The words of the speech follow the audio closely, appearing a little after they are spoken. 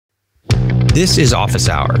This is Office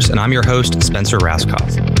Hours, and I'm your host, Spencer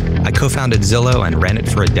Raskoff. I co-founded Zillow and ran it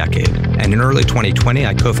for a decade. And in early 2020,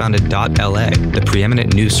 I co-founded .la, the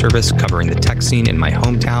preeminent news service covering the tech scene in my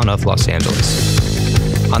hometown of Los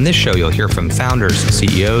Angeles. On this show, you'll hear from founders,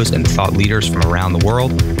 CEOs, and thought leaders from around the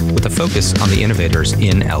world with a focus on the innovators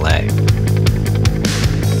in LA.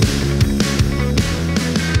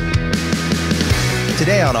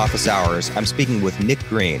 Today on Office Hours, I'm speaking with Nick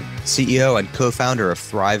Green, CEO and co-founder of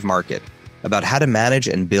Thrive Market, about how to manage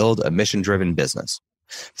and build a mission-driven business.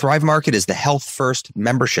 Thrive Market is the health-first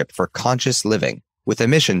membership for conscious living, with a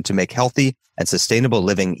mission to make healthy and sustainable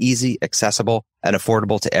living easy, accessible, and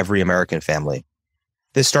affordable to every American family.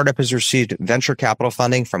 This startup has received venture capital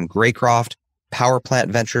funding from Greycroft, Power Plant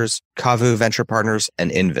Ventures, Kavu Venture Partners, and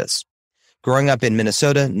Invis. Growing up in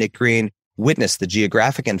Minnesota, Nick Green witnessed the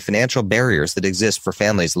geographic and financial barriers that exist for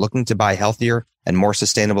families looking to buy healthier and more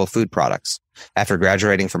sustainable food products. After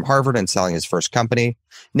graduating from Harvard and selling his first company,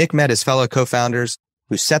 Nick met his fellow co-founders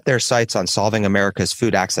who set their sights on solving America's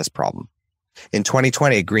food access problem. In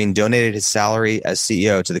 2020, Green donated his salary as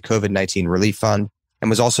CEO to the COVID-19 Relief Fund and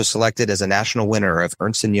was also selected as a national winner of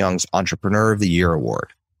Ernst & Young's Entrepreneur of the Year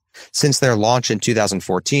award. Since their launch in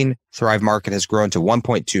 2014, Thrive Market has grown to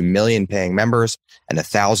 1.2 million paying members and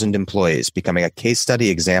 1,000 employees, becoming a case study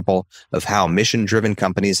example of how mission-driven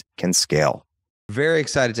companies can scale. Very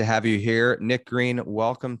excited to have you here. Nick Green,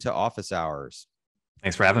 welcome to Office Hours.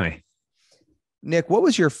 Thanks for having me. Nick, what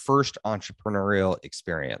was your first entrepreneurial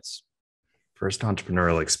experience? First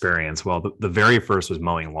entrepreneurial experience? Well, the very first was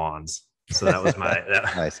mowing lawns. So that was my...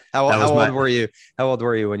 Nice. How old were you? How old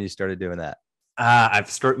were you when you started doing that? I've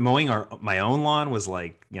started mowing my own lawn was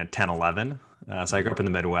like 10, 11. So I grew up in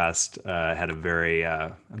the Midwest, had a very,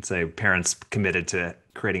 I'd say parents committed to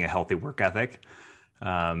creating a healthy work ethic.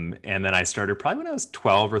 And then I started probably when I was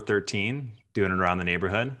 12 or 13 doing it around the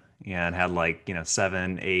neighborhood and had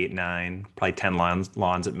 7, 8, 9, probably 10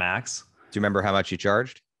 lawns at max. Do you remember how much you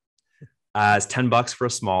charged? It's $10 for a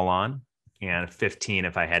small lawn and 15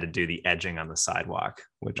 if I had to do the edging on the sidewalk,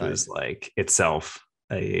 which was itself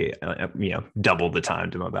double the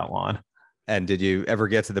time to mow that lawn. And did you ever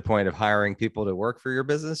get to the point of hiring people to work for your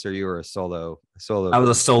business, or you were a solo? I was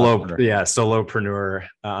a solopreneur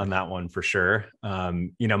on that one for sure.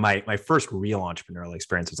 My first real entrepreneurial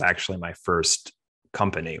experience was actually my first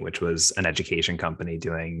company, which was an education company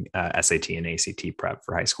doing SAT and ACT prep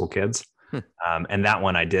for high school kids. And that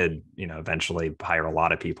one I did, eventually hire a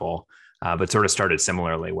lot of people. But sort of started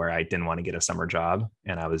similarly where I didn't want to get a summer job.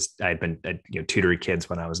 And I'd been tutoring kids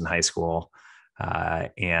when I was in high school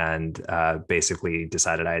and basically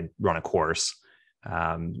decided I'd run a course,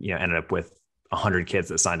 ended up with 100 kids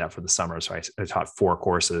that signed up for the summer. So I taught 4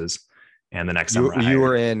 courses. And the next summer, you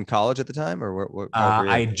were in college at the time, or what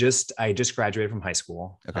I just graduated from high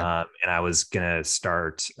school. Okay. And I was going to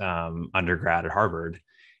start undergrad at Harvard.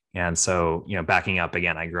 And so, backing up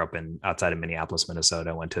again, I grew up outside of Minneapolis,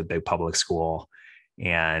 Minnesota, went to a big public school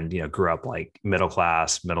and, grew up like middle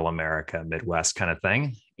class, middle America, Midwest kind of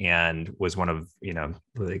thing. And was one of,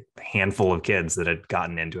 really a handful of kids that had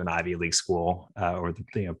gotten into an Ivy League school over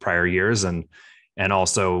the prior years. And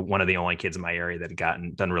also one of the only kids in my area that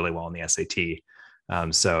had done really well in the SAT.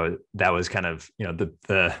 So that was kind of,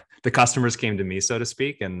 the customers came to me, so to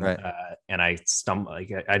speak. And, and I stumbled,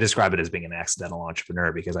 I describe it as being an accidental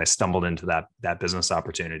entrepreneur because I stumbled into that business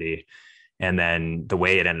opportunity. And then the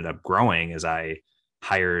way it ended up growing is I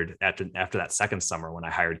hired after that second summer, when I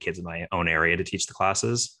hired kids in my own area to teach the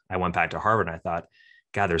classes, I went back to Harvard and I thought,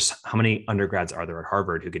 God, how many undergrads are there at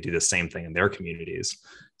Harvard who could do the same thing in their communities?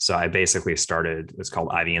 So I basically started what's called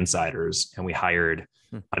Ivy Insiders, and we hired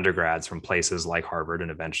undergrads from places like Harvard and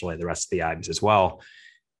eventually the rest of the Ivies as well,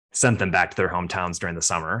 sent them back to their hometowns during the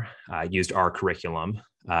summer, used our curriculum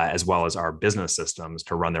as well as our business systems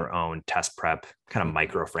to run their own test prep kind of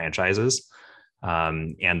micro franchises.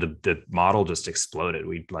 And the model just exploded.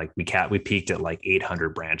 We peaked at 800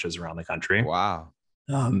 branches around the country. Wow.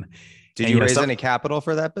 Did you raise any capital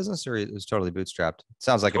for that business, or it was totally bootstrapped? It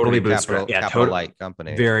sounds like totally a pretty capital light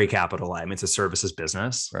company. Very capital light. I mean, it's a services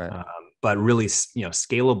business, right? But really,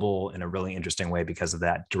 scalable in a really interesting way because of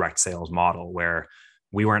that direct sales model where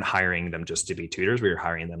we weren't hiring them just to be tutors. We were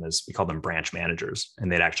hiring them as, we call them branch managers,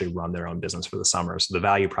 and they'd actually run their own business for the summer. So the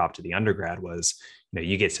value prop to the undergrad was,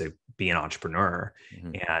 you get to be an entrepreneur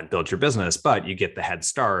and build your business, but you get the head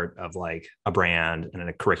start of like a brand and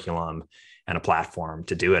a curriculum and a platform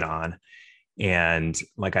to do it on. And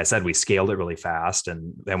like I said, we scaled it really fast.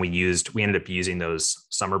 And then we ended up using those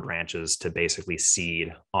summer branches to basically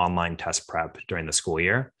seed online test prep during the school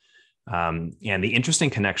year. And the interesting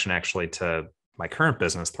connection actually to my current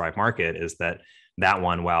business, Thrive Market, is that that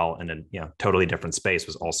one, while in a totally different space,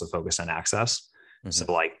 was also focused on access. Mm-hmm.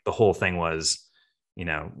 So like the whole thing was,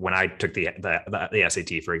 when I took the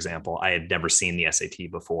SAT, for example, I had never seen the SAT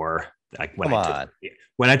before. Like when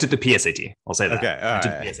I took the PSAT, I'll say that. Okay, all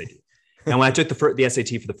right. The SAT. And when I took the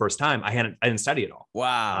SAT for the first time, I didn't study at all.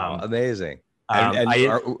 Wow, amazing. And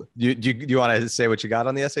do you want to say what you got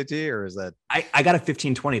on the SAT, or is that? I got a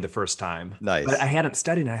 1520 the first time. Nice. But I hadn't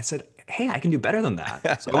studied, and I said, hey, I can do better than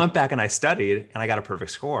that. So I went back and I studied, and I got a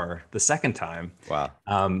perfect score the second time. Wow.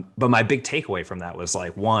 But my big takeaway from that was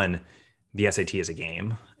like, one, the SAT is a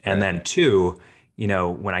game. And then two,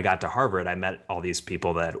 when I got to Harvard, I met all these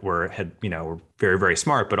people that were very, very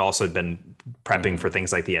smart, but also had been prepping for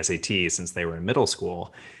things like the SAT since they were in middle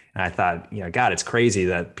school. And I thought, God, it's crazy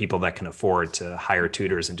that people that can afford to hire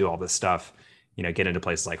tutors and do all this stuff, get into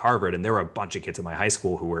places like Harvard. And there were a bunch of kids in my high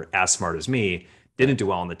school who were as smart as me, didn't do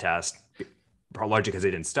well on the test, largely because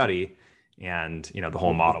they didn't study. And, the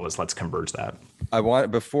whole model was, let's converge that. I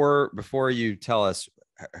want, before you tell us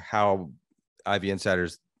how Ivy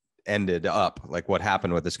Insiders ended up, like what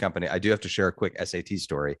happened with this company, I do have to share a quick SAT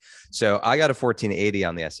story. So I got a 1480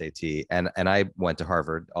 on the SAT, and I went to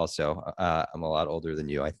Harvard also. I'm a lot older than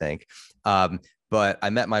you, I think. But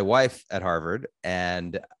I met my wife at Harvard,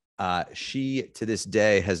 and she to this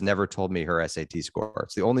day has never told me her SAT score.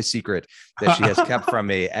 It's the only secret that she has kept from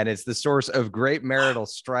me, and it's the source of great marital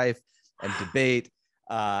strife and debate.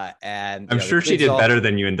 And I'm sure she did better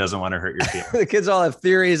than you and doesn't want to hurt your feelings. The kids all have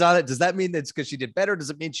theories on it. Does that mean that's because she did better? Does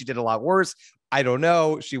it mean she did a lot worse? I don't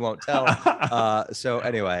know. She won't tell. So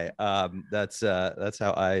anyway, that's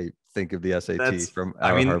how I think of the SAT from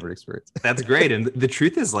our Harvard experience. That's great. And the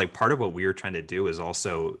truth is, like, part of what we were trying to do is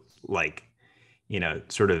also like,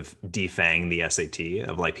 sort of defang the SAT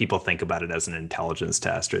of like, people think about it as an intelligence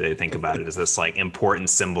test, or they think about it as this like important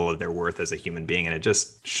symbol of their worth as a human being. And it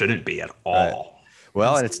just shouldn't be at all. Right.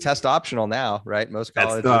 Well, and it's test optional now, right? Most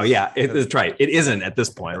colleges. That's right. It isn't at this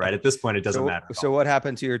point, right? At this point, it doesn't matter. So what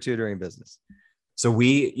happened to your tutoring business? So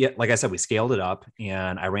like I said, we scaled it up,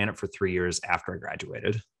 and I ran it for 3 years after I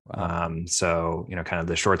graduated. Wow. So, kind of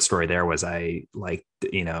the short story there was I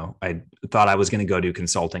thought I was going to go do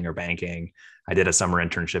consulting or banking. I did a summer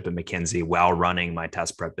internship at McKinsey while running my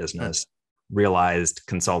test prep business. Realized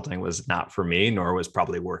consulting was not for me, nor was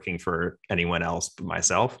probably working for anyone else but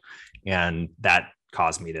myself. And that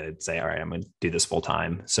caused me to say, all right, I'm going to do this full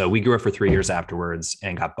time. So we grew it for 3 years afterwards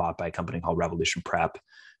and got bought by a company called Revolution Prep,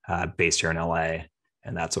 based here in LA.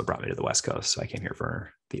 And that's what brought me to the West Coast. So I came here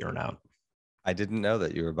for the earnout. I didn't know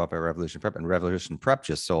that you were bought by Revolution Prep, and Revolution Prep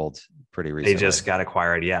just sold pretty recently. They just got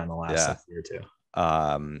acquired, in the last year or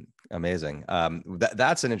two. Amazing.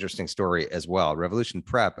 That's an interesting story as well. Revolution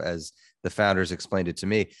Prep, as the founders explained it to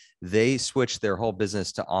me, they switched their whole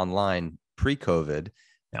business to online pre-COVID.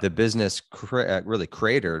 Yeah. The business really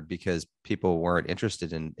cratered because people weren't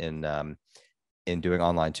interested in doing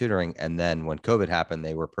online tutoring. And then when COVID happened,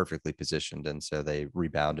 they were perfectly positioned. And so they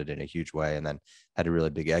rebounded in a huge way and then had a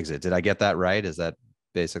really big exit. Did I get that right? Is that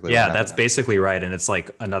basically? Yeah, that's basically right. And it's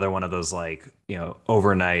like another one of those like,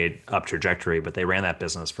 overnight up trajectory, but they ran that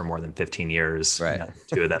business for more than 15 years. Right.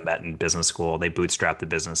 Two of them met in business school. They bootstrapped the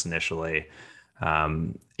business initially.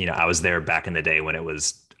 I was there back in the day when it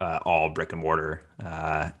was all brick and mortar.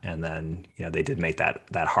 And then, they did make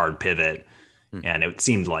that hard pivot, and it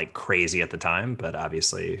seemed like crazy at the time, but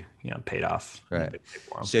obviously, paid off. Right.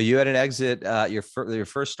 So you had an exit, your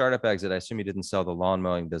first startup exit. I assume you didn't sell the lawn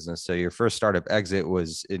mowing business. So your first startup exit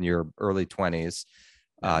was in your early 20s,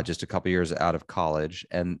 just a couple of years out of college,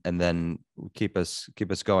 and then keep us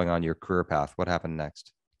going on your career path. What happened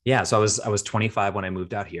next? Yeah. So I was 25 when I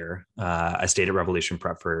moved out here. I stayed at Revolution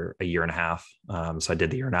Prep for a year and a half. So I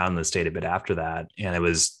did the year now and then stayed a bit after that. And that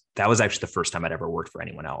was actually the first time I'd ever worked for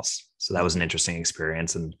anyone else. So that was an interesting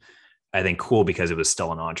experience. And I think cool because it was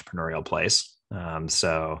still an entrepreneurial place.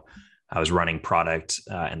 So I was running product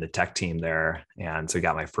and the tech team there. And so I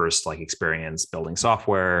got my first experience building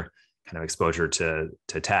software, kind of exposure to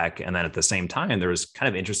tech. And then at the same time, there was kind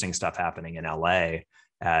of interesting stuff happening in LA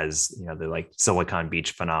as the Silicon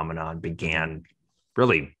Beach phenomenon began.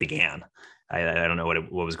 I don't know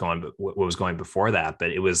what was going before that,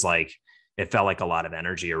 but it felt like a lot of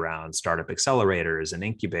energy around startup accelerators and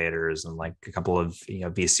incubators and a couple of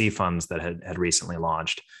VC funds that had recently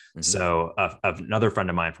launched. Mm-hmm. So another friend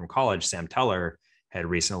of mine from college, Sam Teller, had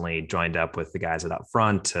recently joined up with the guys at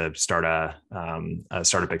Upfront to start a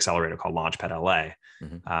startup accelerator called Launchpad LA,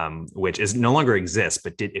 which no longer exists,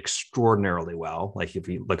 but did extraordinarily well. If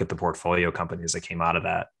you look at the portfolio companies that came out of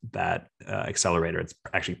that accelerator, it's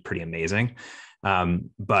actually pretty amazing.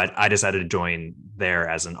 But I decided to join there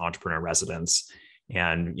as an entrepreneur residence.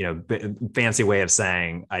 and fancy way of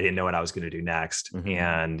saying I didn't know what I was going to do next, Mm-hmm.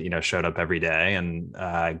 and showed up every day and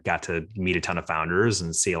got to meet a ton of founders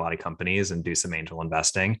and see a lot of companies and do some angel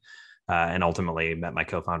investing, and ultimately met my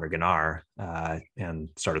co-founder Gunnar, and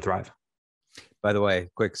started Thrive. By the way,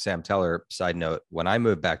 quick Sam Teller side note: when I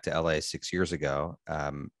moved back to LA 6 years ago,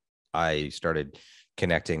 I started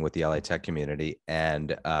connecting with the LA tech community,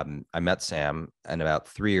 and I met Sam. And about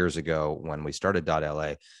 3 years ago, when we started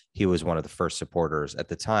 .LA, he was one of the first supporters at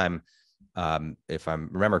the time. If I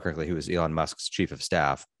remember correctly, he was Elon Musk's chief of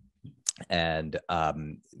staff, and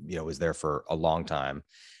was there for a long time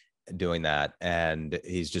doing that. And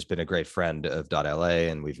he's just been a great friend of .LA,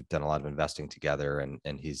 and we've done a lot of investing together.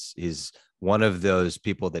 And he's one of those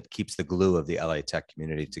people that keeps the glue of the LA tech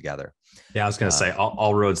community together. Yeah, I was going to say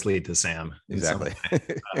all roads lead to Sam. Exactly.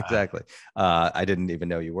 Exactly. I didn't even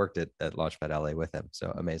know you worked at Launchpad LA with him.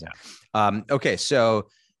 So amazing. Yeah. Okay. So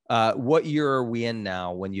what year are we in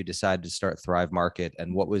now when you decided to start Thrive Market,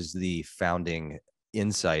 and what was the founding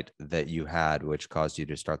insight that you had which caused you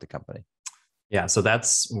to start the company? Yeah, so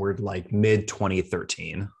we're like mid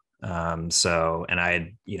 2013. And I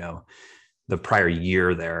had, the prior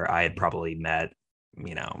year there, I had probably met,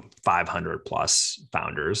 500 plus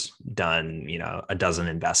founders, done, a dozen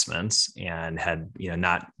investments, and had,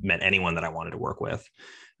 not met anyone that I wanted to work with.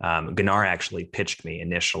 Gunnar actually pitched me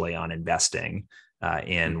initially on investing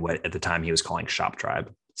in what at the time he was calling Shop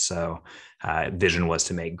Tribe. So vision was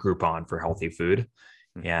to make Groupon for healthy food.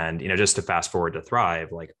 And, just to fast forward to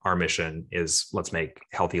Thrive, like our mission is let's make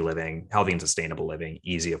healthy and sustainable living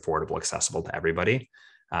easy, affordable, accessible to everybody.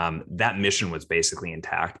 That mission was basically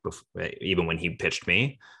intact even when he pitched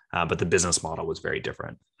me, but the business model was very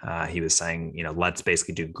different. He was saying, let's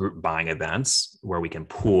basically do group buying events where we can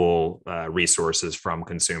pool resources from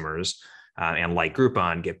consumers, and like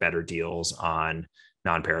Groupon, get better deals on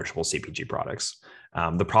non-perishable CPG products.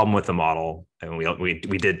 The problem with the model, and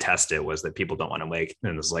we did test it, was that people don't want to wait.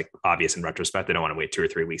 And this is like obvious in retrospect. They don't want to wait 2 or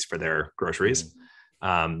 3 weeks for their groceries.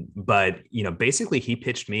 But, basically he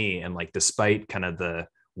pitched me, and like, despite kind of the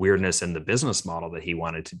weirdness in the business model that he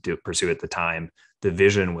wanted to pursue at the time, the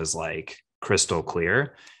vision was like crystal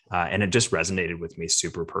clear. And it just resonated with me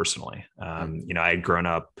super personally. I had grown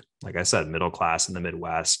up, like I said, middle class in the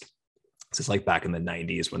Midwest. This is like back in the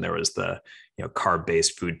 90s when there was the,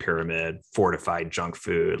 carb-based food pyramid, fortified junk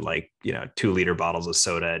food, like, 2-liter bottles of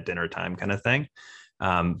soda at dinner time kind of thing.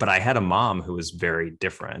 But I had a mom who was very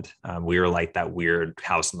different. We were like that weird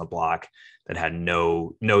house on the block that had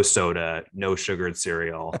no soda, no sugared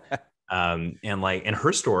cereal. And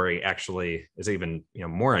her story actually is even,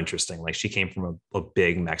 more interesting. Like, she came from a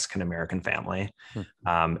big Mexican American family.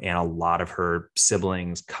 And a lot of her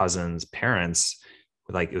siblings, cousins, parents,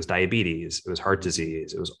 like, it was diabetes, it was heart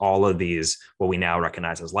disease, it was all of these, what we now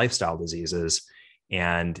recognize as lifestyle diseases.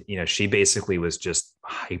 And, she basically was just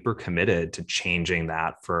hyper committed to changing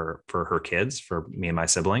that for her kids, for me and my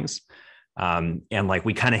siblings. And like,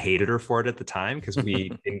 we kind of hated her for it at the time because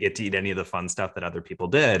we didn't get to eat any of the fun stuff that other people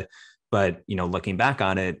did. But, looking back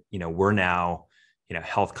on it, we're now,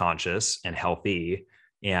 health conscious and healthy,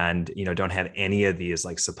 and, don't have any of these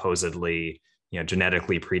like supposedly,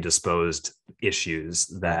 genetically predisposed issues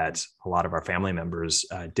that a lot of our family members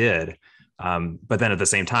did. But then at the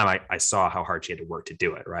same time, I saw how hard she had to work to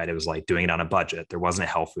do it, right? It was like doing it on a budget. There wasn't a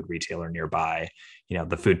health food retailer nearby.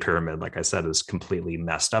 The food pyramid, like I said, was completely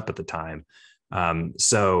messed up at the time.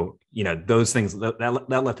 So, those things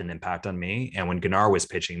that left an impact on me. And when Gunnar was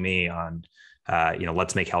pitching me on,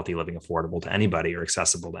 let's make healthy living affordable to anybody or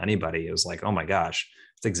accessible to anybody, it was like, oh my gosh,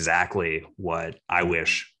 it's exactly what I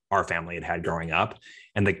wish our family had growing up.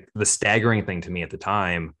 And the staggering thing to me at the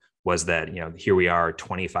time was that, here we are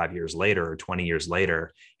 25 years later or 20 years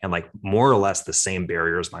later, and like more or less the same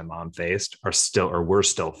barriers my mom faced were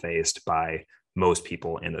still faced by most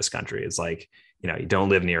people in this country. It's like, you don't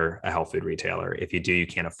live near a health food retailer. If you do, you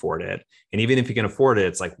can't afford it. And even if you can afford it,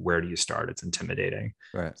 it's like, where do you start? It's intimidating.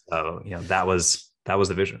 Right. So, that was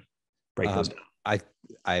the vision. Break those down.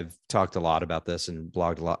 I've talked a lot about this and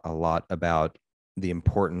blogged a lot about the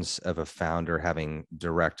importance of a founder having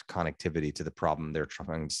direct connectivity to the problem they're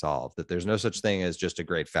trying to solve, that there's no such thing as just a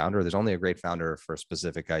great founder. There's only a great founder for a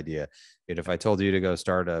specific idea. And if I told you to go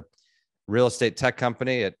start a real estate tech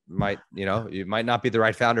company, it might, you might not be the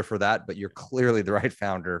right founder for that, but you're clearly the right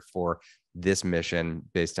founder for this mission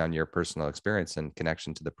based on your personal experience and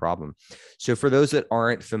connection to the problem. So for those that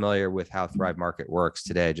aren't familiar with how Thrive Market works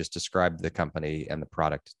today, just describe the company and the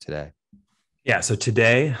product today. Yeah. So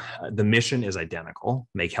today, the mission is identical: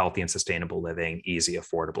 make healthy and sustainable living easy,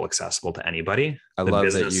 affordable, accessible to anybody. I The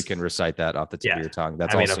love that you business, can recite that off the tip of yeah. your tongue.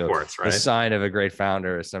 That's I mean, of also course, the right? sign of a great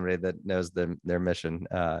founder, is somebody that knows their mission.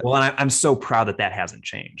 Well, and I'm so proud that that hasn't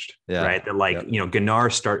changed, Yeah. right? That like,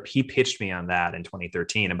 Yep. He pitched me on that in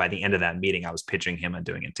 2013. And by the end of that meeting, I was pitching him and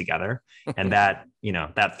doing it together. And that,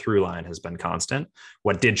 that through line has been constant.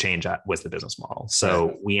 What did change was the business model. Right.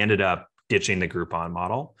 So we ended up ditching the Groupon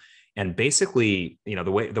model. And basically,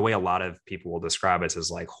 the way a lot of people will describe it is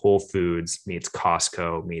like Whole Foods meets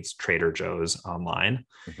Costco meets Trader Joe's online.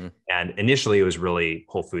 Mm-hmm. And initially, it was really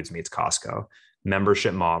Whole Foods meets Costco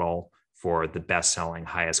membership model for the best selling,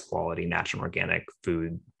 highest quality, natural and organic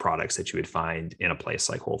food products that you would find in a place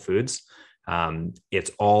like Whole Foods.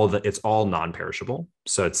 It's all non-perishable.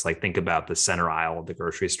 So it's like, think about the center aisle of the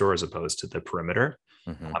grocery store as opposed to the perimeter.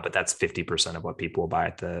 Mm-hmm. But that's 50% of what people will buy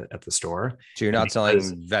at the store. So you're And not because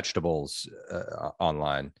selling vegetables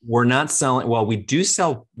online. we're not selling, well, we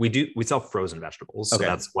sell frozen vegetables. So Okay.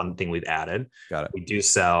 that's one thing we've added. Got it. We do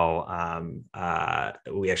sell,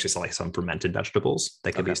 we actually sell like some fermented vegetables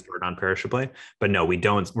that could be stored non-perishably, but no,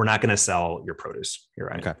 we're not going to sell your produce. You're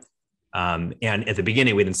right. Okay. And at the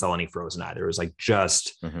beginning, we didn't sell any frozen either. It was like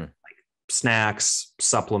just Mm-hmm. snacks,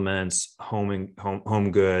 supplements,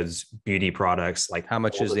 home goods, beauty products. Like, How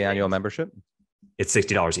much is the annual membership? It's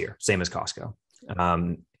 $60 a year, same as Costco.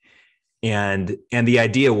 Um, and the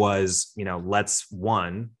idea was,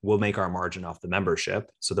 we'll make our margin off the membership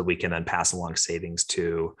so that we can then pass along savings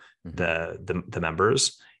to the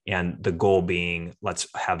members. And the goal being, let's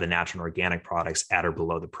have the natural and organic products at or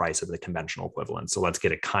below the price of the conventional equivalent. So let's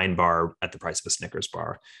get a Kind bar at the price of a Snickers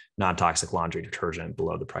bar, non-toxic laundry detergent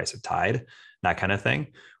below the price of Tide, that kind of thing.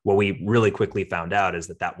 What we really quickly found out is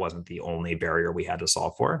that wasn't the only barrier we had to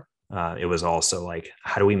solve for. It was also like,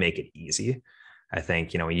 how do we make it easy? I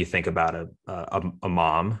think, when you think about a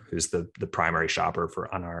mom who's the primary shopper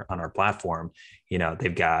on our platform,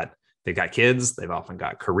 they've got kids, they've often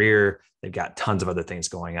got career, they've got tons of other things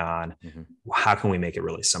going on. Mm-hmm. How can we make it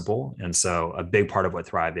really simple? And so a big part of what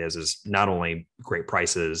Thrive is not only great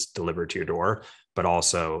prices delivered to your door, but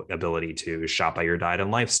also ability to shop by your diet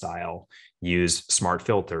and lifestyle, use smart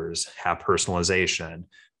filters, have personalization,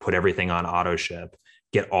 put everything on auto ship,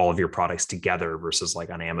 get all of your products together versus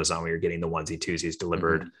like on Amazon where you're getting the onesie twosies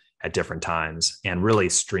delivered at different times, and really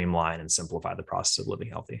streamline and simplify the process of living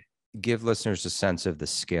healthy. Give listeners a sense of the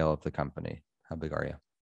scale of the company. How big are you?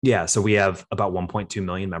 Yeah. So we have about 1.2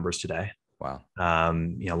 million members today. Wow.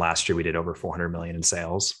 Last year we did over 400 million in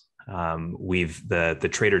sales. The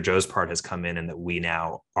Trader Joe's part has come in that we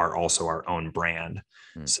now are also our own brand.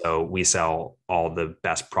 So we sell all the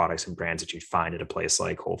best products and brands that you'd find at a place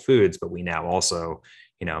like Whole Foods, but we now also,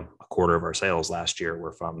 a quarter of our sales last year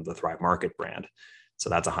were from the Thrive Market brand. So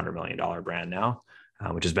that's $100 million brand now,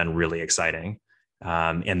 which has been really exciting.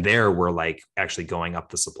 And there we're like actually going up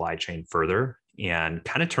the supply chain further and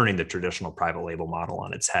kind of turning the traditional private label model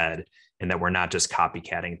on its head, in that we're not just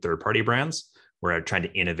copycatting third-party brands. We're trying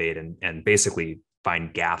to innovate and basically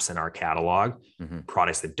find gaps in our catalog,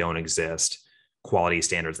 products that don't exist, quality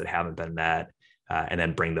standards that haven't been met, and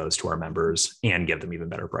then bring those to our members and give them even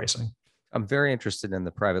better pricing. I'm very interested in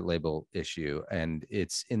the private label issue, and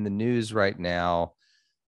it's in the news right now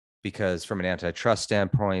because from an antitrust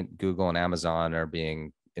standpoint, Google and Amazon are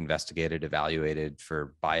being investigated, evaluated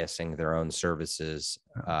for biasing their own services,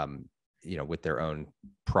 with their own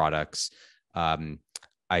products. You and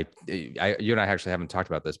I actually haven't talked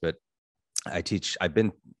about this, but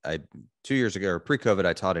 2 years ago or pre-COVID,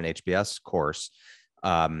 I taught an HBS course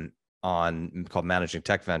called Managing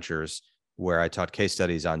Tech Ventures, where I taught case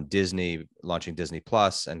studies on Disney launching Disney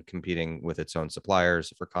Plus and competing with its own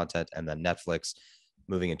suppliers for content, and then Netflix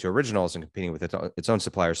moving into originals and competing with its own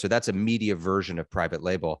suppliers. So that's a media version of private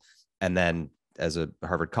label. And then as a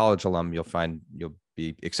Harvard College alum, you'll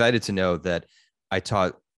be excited to know that I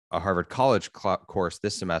taught a Harvard College course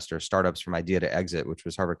this semester, Startups from Idea to Exit, which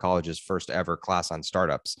was Harvard College's first ever class on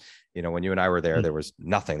startups. When you and I were there, there was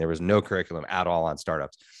nothing. There was no curriculum at all on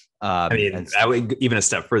startups. I would even a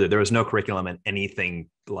step further. There was no curriculum in anything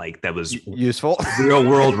like that was useful, real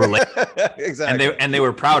world related. Exactly. And they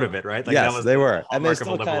were proud of it, right? Like, yes, that was they were. And they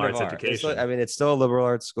still liberal arts education. It's still a liberal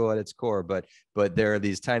arts school at its core, but there are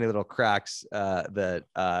these tiny little cracks that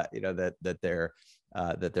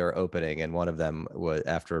they're opening, and one of them was,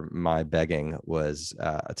 after my begging, was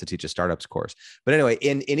to teach a startups course. But anyway,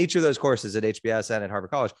 in each of those courses at HBS and at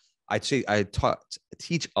Harvard College, I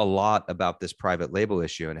teach a lot about this private label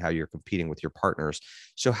issue and how you're competing with your partners.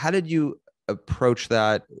 So how did you approach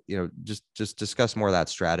that? Just discuss more of that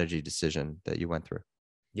strategy decision that you went through.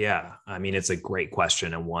 Yeah, I mean, it's a great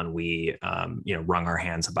question and one we, wrung our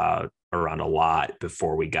hands about around a lot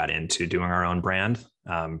before we got into doing our own brand,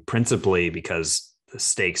 principally because the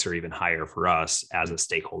stakes are even higher for us as a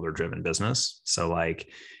stakeholder-driven business. So, like,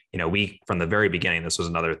 we from the very beginning, this was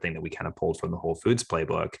another thing that we kind of pulled from the Whole Foods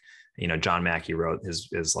playbook. John Mackey wrote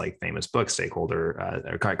his like famous book, Stakeholder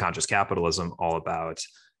or Conscious Capitalism, all about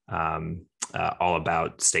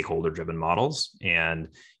stakeholder-driven models. And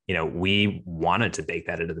we wanted to bake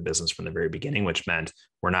that into the business from the very beginning, which meant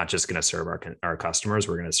we're not just going to serve our customers.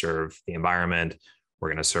 We're going to serve the environment. We're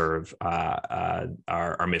going to serve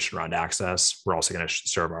our mission around access. We're also going to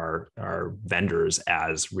serve our vendors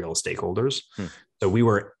as real stakeholders. So we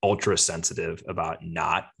were ultra sensitive about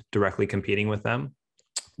not directly competing with them.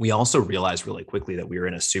 We also realized really quickly that we were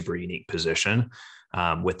in a super unique position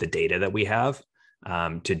with the data that we have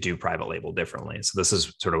to do private label differently. So this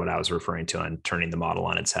is sort of what I was referring to on turning the model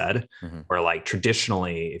on its head, where like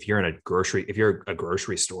traditionally, if you're a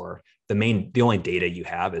grocery store, the only data you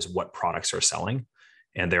have is what products are selling.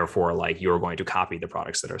 And therefore, like, you're going to copy the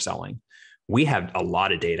products that are selling. We have a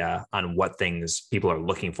lot of data on what things people are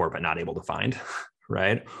looking for, but not able to find,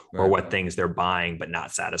 right? Or what things they're buying, but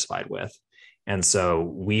not satisfied with. And so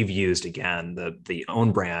we've used, again, the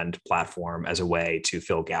own brand platform as a way to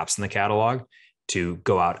fill gaps in the catalog, to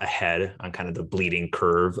go out ahead on kind of the bleeding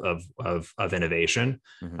curve of innovation,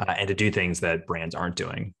 and to do things that brands aren't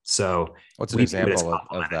doing. So what's an example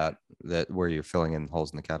of that where you're filling in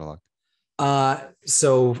holes in the catalog?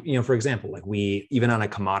 So, for example, like we, even on a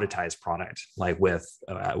commoditized product, like with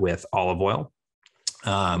olive oil,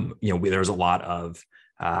 there's a lot of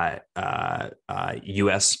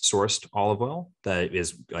US sourced olive oil that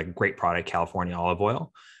is like a great product, California olive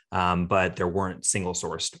oil. But there weren't single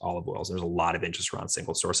sourced olive oils. There's a lot of interest around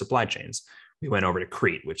single source supply chains. We went over to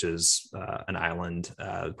Crete, which is an island,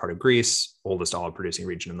 part of Greece, oldest olive producing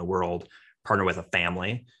region in the world, partnered with a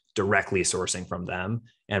family, directly sourcing from them,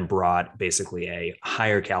 and brought basically a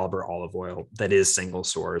higher caliber olive oil that is single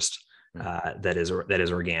sourced, that is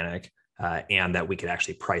organic, and that we could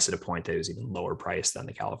actually price at a point that is even lower priced than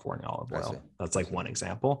the California olive oil. That's like one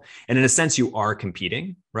example. And in a sense, you are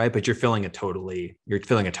competing, right? But you're filling a totally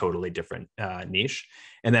different niche.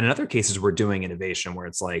 And then in other cases, we're doing innovation where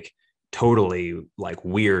it's like totally like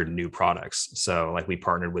weird new products. So like we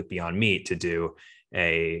partnered with Beyond Meat to do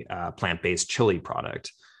a plant-based chili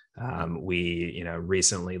product. We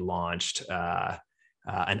recently launched an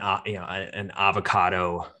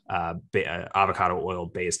avocado oil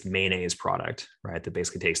based mayonnaise product, right? That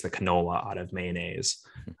basically takes the canola out of mayonnaise.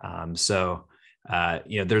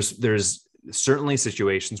 There's certainly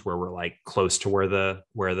situations where we're like close to where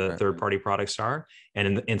the third party products are,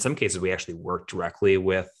 and in some cases we actually work directly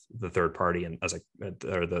with the third party and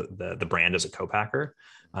the brand as a co-packer.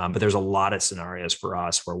 But there's a lot of scenarios for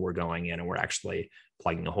us where we're going in and we're actually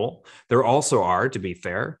plugging a hole. There also are, to be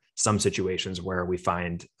fair, some situations where we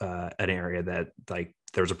find an area that like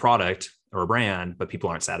there's a product or a brand, but people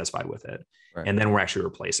aren't satisfied with it. Right. And then we're actually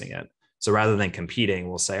replacing it. So rather than competing,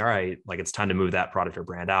 we'll say, all right, like it's time to move that product or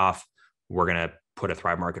brand off. We're going to put a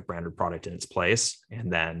Thrive Market branded product in its place.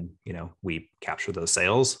 And then, we capture those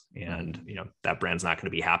sales, and, that brand's not going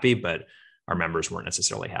to be happy, but our members weren't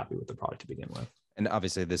necessarily happy with the product to begin with. And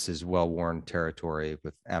obviously this is well-worn territory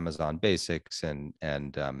with Amazon Basics and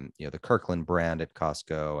the Kirkland brand at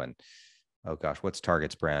Costco, and oh gosh, what's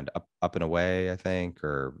Target's brand? Up and Away, I think,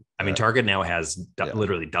 or Target now has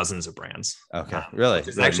literally dozens of brands. Okay, really?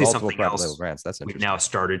 It's actually something else brands. That's we've now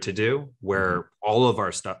started to do, where all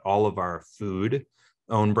of our food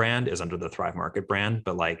own brand is under the Thrive Market brand.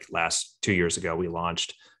 But like last 2 years ago, we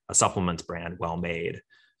launched a supplements brand, Well Made.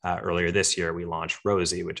 Earlier this year, we launched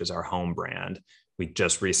Rosie, which is our home brand. We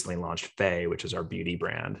just recently launched Faye, which is our beauty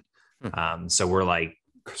brand. So we're like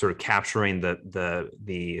sort of capturing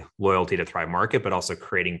the loyalty to Thrive Market, but also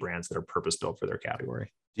creating brands that are purpose built for their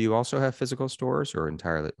category. Do you also have physical stores, or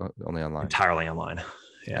entirely only online? Entirely online.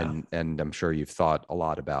 Yeah. And I'm sure you've thought a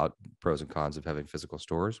lot about pros and cons of having physical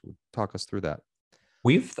stores. Talk us through that.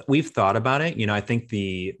 We've thought about it. I think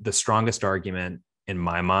the strongest argument in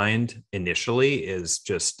my mind initially is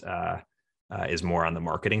just is more on the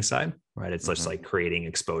marketing side, right? It's just like creating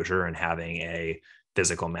exposure and having a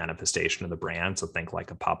physical manifestation of the brand. So think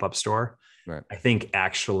like a pop-up store. Right. I think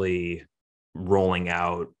actually rolling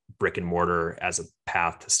out brick and mortar as a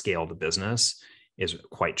path to scale the business is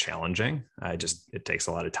quite challenging. It takes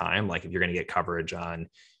a lot of time. Like if you're going to get coverage on,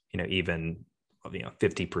 even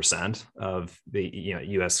 50% of the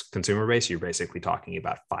US consumer base, you're basically talking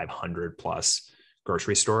about 500 plus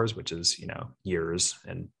grocery stores, which is years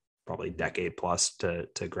and probably decade plus to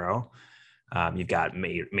grow. You've got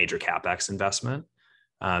major capex investment.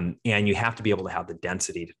 And you have to be able to have the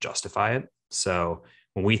density to justify it. So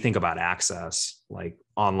when we think about access, like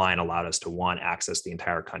online allowed us to, one, access the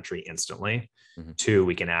entire country instantly. Mm-hmm. Two,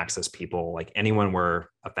 we can access people like anyone where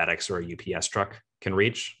a FedEx or a UPS truck can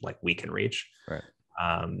reach, like we can reach. Right.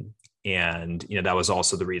 And that was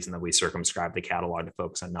also the reason that we circumscribed the catalog to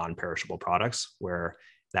focus on non-perishable products, where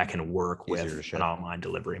that can work with an online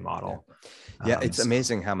delivery model. Yeah, it's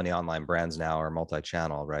amazing how many online brands now are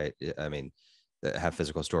multi-channel, right? I mean, that have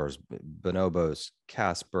physical stores. Bonobos,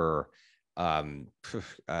 Casper. I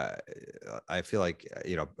feel like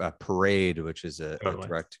Parade, which is a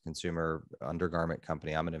direct-to-consumer undergarment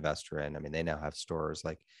company I'm an investor in. I mean, they now have stores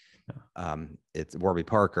like. It's Warby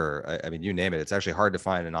Parker. I mean, you name it. It's actually hard to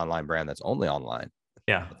find an online brand that's only online.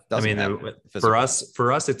 Yeah. I mean, for us,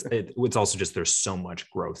 it's also just, there's so much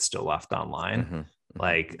growth still left online. Mm-hmm.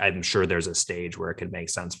 Like, I'm sure there's a stage where it could make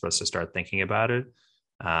sense for us to start thinking about it.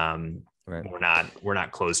 Right. We're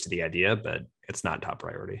not close to the idea, but it's not top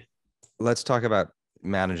priority. Let's talk about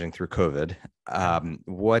managing through COVID.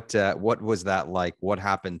 What was that like? What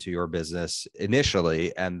happened to your business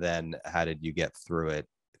initially? And then how did you get through it?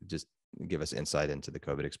 Just give us insight into the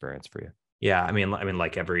COVID experience for you. Yeah. I mean,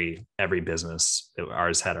 like every business,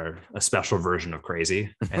 ours had a special version of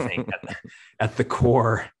crazy. I think at the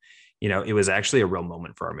core, it was actually a real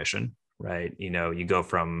moment for our mission, right? You go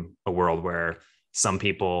from a world where some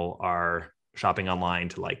people are shopping online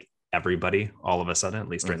to like everybody all of a sudden, at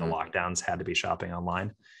least during the lockdowns, had to be shopping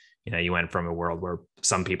online. You went from a world where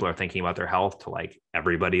some people are thinking about their health to like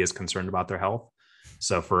everybody is concerned about their health.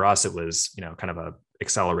 So for us, it was, kind of a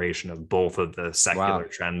acceleration of both of the secular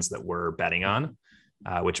trends that we're betting on,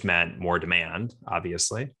 which meant more demand,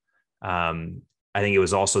 obviously. I think it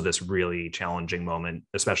was also this really challenging moment,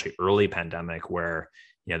 especially early pandemic, where,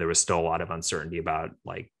 there was still a lot of uncertainty about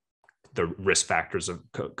like the risk factors of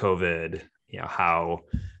COVID, how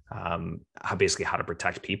to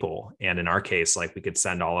protect people. And in our case, like we could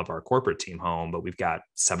send all of our corporate team home, but we've got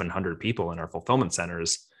 700 people in our fulfillment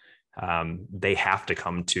centers. They have to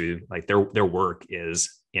come to, like, their work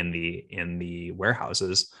is in the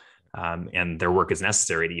warehouses, and their work is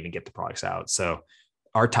necessary to even get the products out. So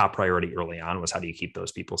our top priority early on was, how do you keep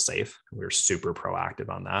those people safe? We were super proactive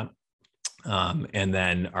on that. And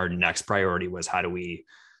then our next priority was, how do we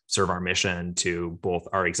serve our mission to both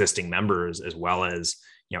our existing members as well as,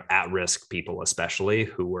 at-risk people, especially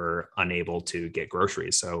who were unable to get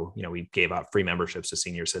groceries. So, we gave out free memberships to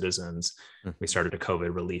senior citizens. We started a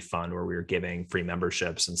COVID relief fund where we were giving free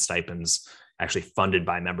memberships and stipends, actually funded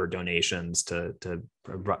by member donations, to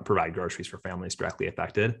provide groceries for families directly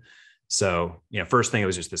affected. So, first thing, it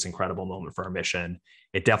was just this incredible moment for our mission.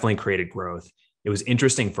 It definitely created growth. It was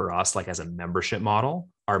interesting for us, like as a membership model,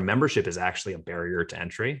 our membership is actually a barrier to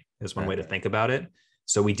entry, is one way to think about it.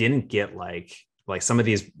 So we didn't get like some of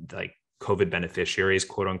these like COVID beneficiaries,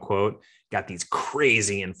 quote unquote, got these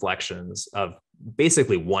crazy inflections of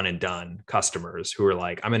basically one and done customers who are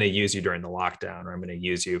like, I'm going to use you during the lockdown, or I'm going to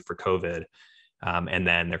use you for COVID. And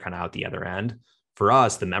then they're kind of out the other end. For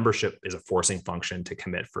us, the membership is a forcing function to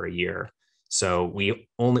commit for a year. So we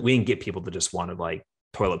didn't get people that just wanted like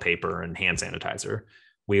toilet paper and hand sanitizer.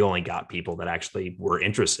 We only got people that actually were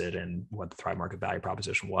interested in what the Thrive Market value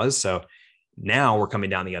proposition was. So now we're coming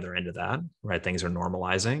down the other end of that, right? Things are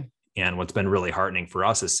normalizing. And what's been really heartening for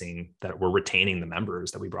us is seeing that we're retaining the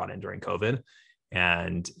members that we brought in during COVID,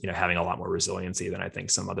 and, having a lot more resiliency than I think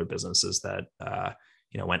some other businesses that,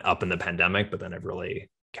 went up in the pandemic, but then have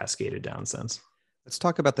really cascaded down since. Let's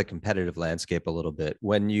talk about the competitive landscape a little bit.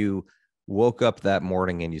 When you woke up that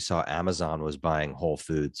morning and you saw Amazon was buying Whole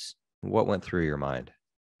Foods, what went through your mind?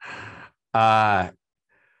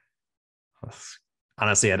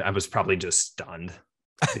 Honestly, I was probably just stunned.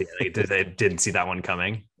 I didn't see that one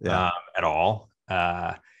coming at all.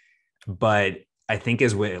 But I think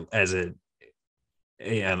and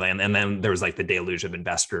then there was like the deluge of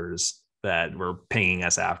investors that were pinging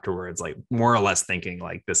us afterwards, like more or less thinking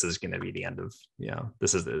like, this is going to be the end of,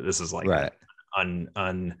 this is like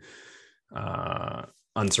an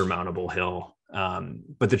unsurmountable hill.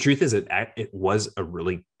 But the truth is, it was a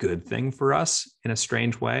really good thing for us in a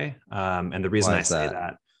strange way. And the reason I say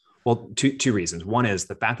that, well, two reasons. One is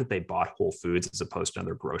the fact that they bought Whole Foods as opposed to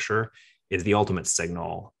another grocer is the ultimate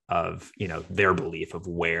signal of, their belief of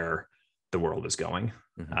where the world is going.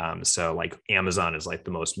 So like Amazon is like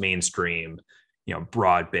the most mainstream,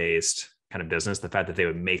 broad-based kind of business. The fact that they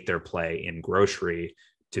would make their play in grocery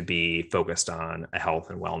to be focused on a health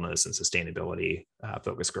and wellness and sustainability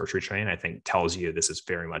focused grocery chain, I think tells you this is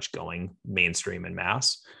very much going mainstream and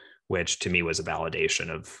mass, which to me was a validation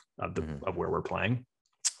of where we're playing.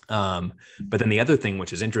 But then the other thing,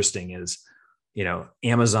 which is interesting, is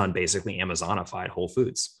Amazon basically Amazonified Whole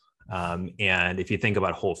Foods. And if you think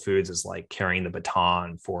about Whole Foods as like carrying the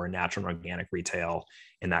baton for natural and organic retail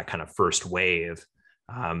in that kind of first wave,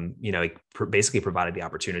 it basically provided the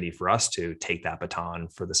opportunity for us to take that baton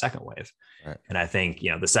for the second wave. Right. And I think,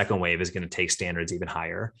 the second wave is going to take standards even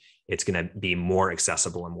higher. It's going to be more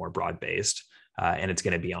accessible and more broad-based, and it's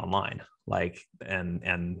going to be online.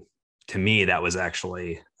 And to me, that was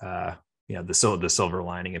actually, the silver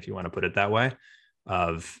lining, if you want to put it that way,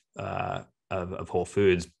 of Whole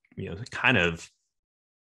Foods, kind of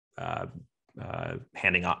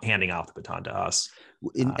handing off the baton to us.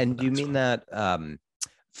 And do you mean that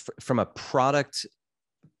from a product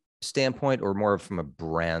standpoint, or more from a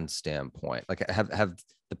brand standpoint? Like, have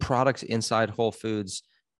the products inside Whole Foods,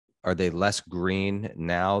 are they less green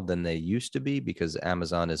now than they used to be because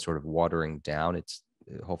Amazon is sort of watering down its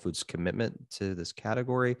Whole Foods commitment to this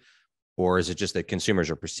category? Or is it just that consumers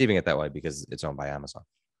are perceiving it that way because it's owned by Amazon?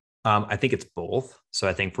 I think it's both. So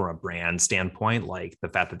I think from a brand standpoint, like the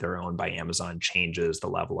fact that they're owned by Amazon changes the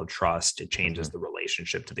level of trust. It changes the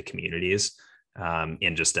relationship to the communities,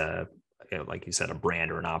 in just like you said, a brand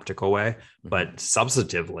or an optical way. But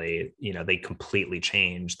substantively, they completely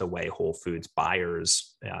change the way Whole Foods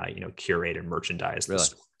buyers, curate and merchandise the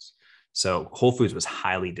stores. So Whole Foods was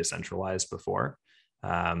highly decentralized before.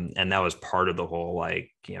 And that was part of the whole,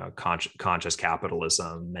 conscious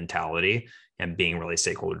capitalism mentality and being really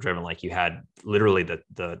stakeholder driven. Like, you had literally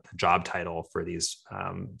the job title for these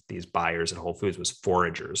buyers at Whole Foods was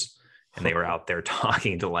foragers. And they were out there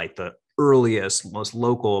talking to like the earliest, most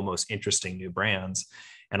local, most interesting new brands.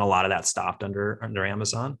 And a lot of that stopped under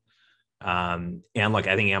Amazon. And look,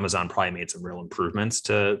 I think Amazon probably made some real improvements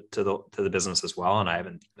to the business as well. And I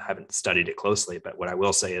haven't studied it closely, but what I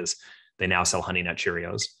will say is they now sell Honey Nut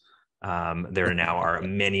Cheerios. There now are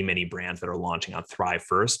many, many brands that are launching on Thrive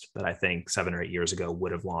first that I think 7 or 8 years ago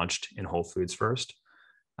would have launched in Whole Foods first.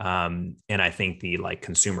 And I think the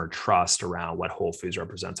consumer trust around what Whole Foods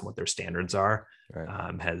represents and what their standards are,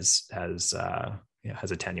 has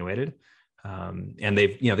attenuated. And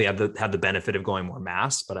they've had the benefit of going more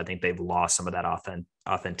mass, but I think they've lost some of that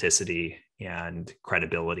authenticity and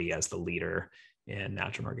credibility as the leader in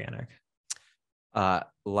natural and organic.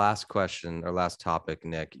 Last question, or last topic,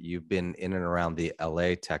 Nick. You've been in and around the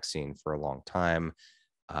LA tech scene for a long time.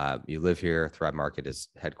 You live here. Thrive Market is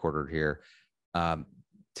headquartered here.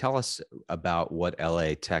 Tell us about what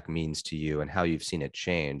LA tech means to you and how you've seen it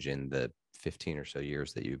change in the 15 or so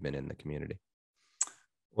years that you've been in the community.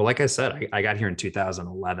 Well, like I said, I got here in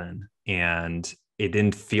 2011, and it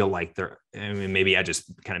didn't feel like maybe I just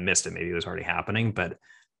kind of missed it. Maybe it was already happening, but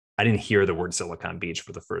I didn't hear the word Silicon Beach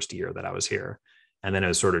for the first year that I was here. And then it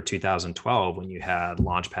was sort of 2012 when you had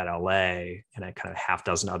Launchpad LA and a kind of half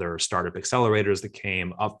dozen other startup accelerators that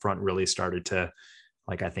came. Upfront really started to,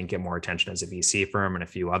 I think, get more attention as a VC firm, and a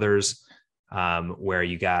few others, where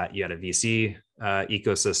you had a VC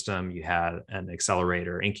ecosystem, you had an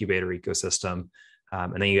accelerator incubator ecosystem,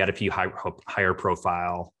 and then you had a few higher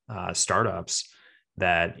profile startups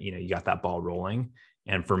that, you got that ball rolling.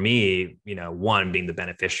 And for me, one, being the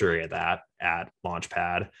beneficiary of that at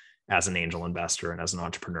Launchpad as an angel investor and as an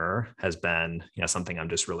entrepreneur has been, something I'm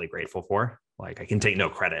just really grateful for. Like, I can take no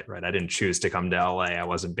credit, right? I didn't choose to come to LA. I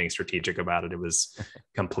wasn't being strategic about it. It was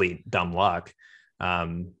complete dumb luck.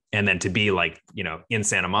 And then to be in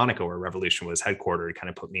Santa Monica, where Revolution was headquartered, kind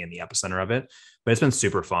of put me in the epicenter of it. But it's been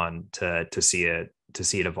super fun to see it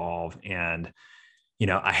evolve. And,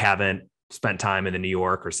 I haven't spent time in the New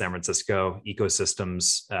York or San Francisco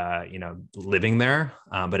ecosystems, living there,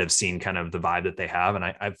 but have seen kind of the vibe that they have. And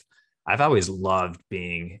I've always loved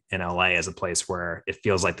being in LA as a place where it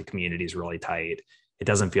feels like the community is really tight. It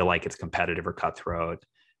doesn't feel like it's competitive or cutthroat.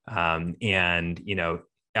 And,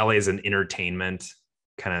 LA is an entertainment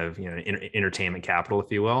kind of, entertainment capital, if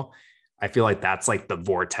you will. I feel like that's like the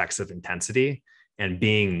vortex of intensity, and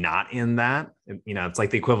being not in that, it's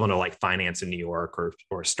like the equivalent of like finance in New York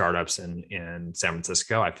or startups in San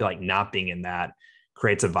Francisco. I feel like not being in that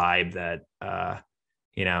creates a vibe that,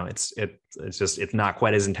 it's not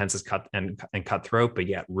quite as intense as cutthroat, but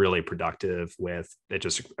yet really productive. It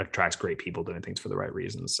just attracts great people doing things for the right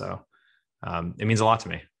reasons. So it means a lot to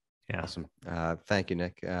me. Yeah. Awesome. Thank you,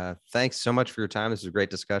 Nick. Thanks so much for your time. This was a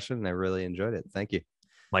great discussion, and I really enjoyed it. Thank you.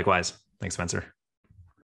 Likewise. Thanks, Spencer.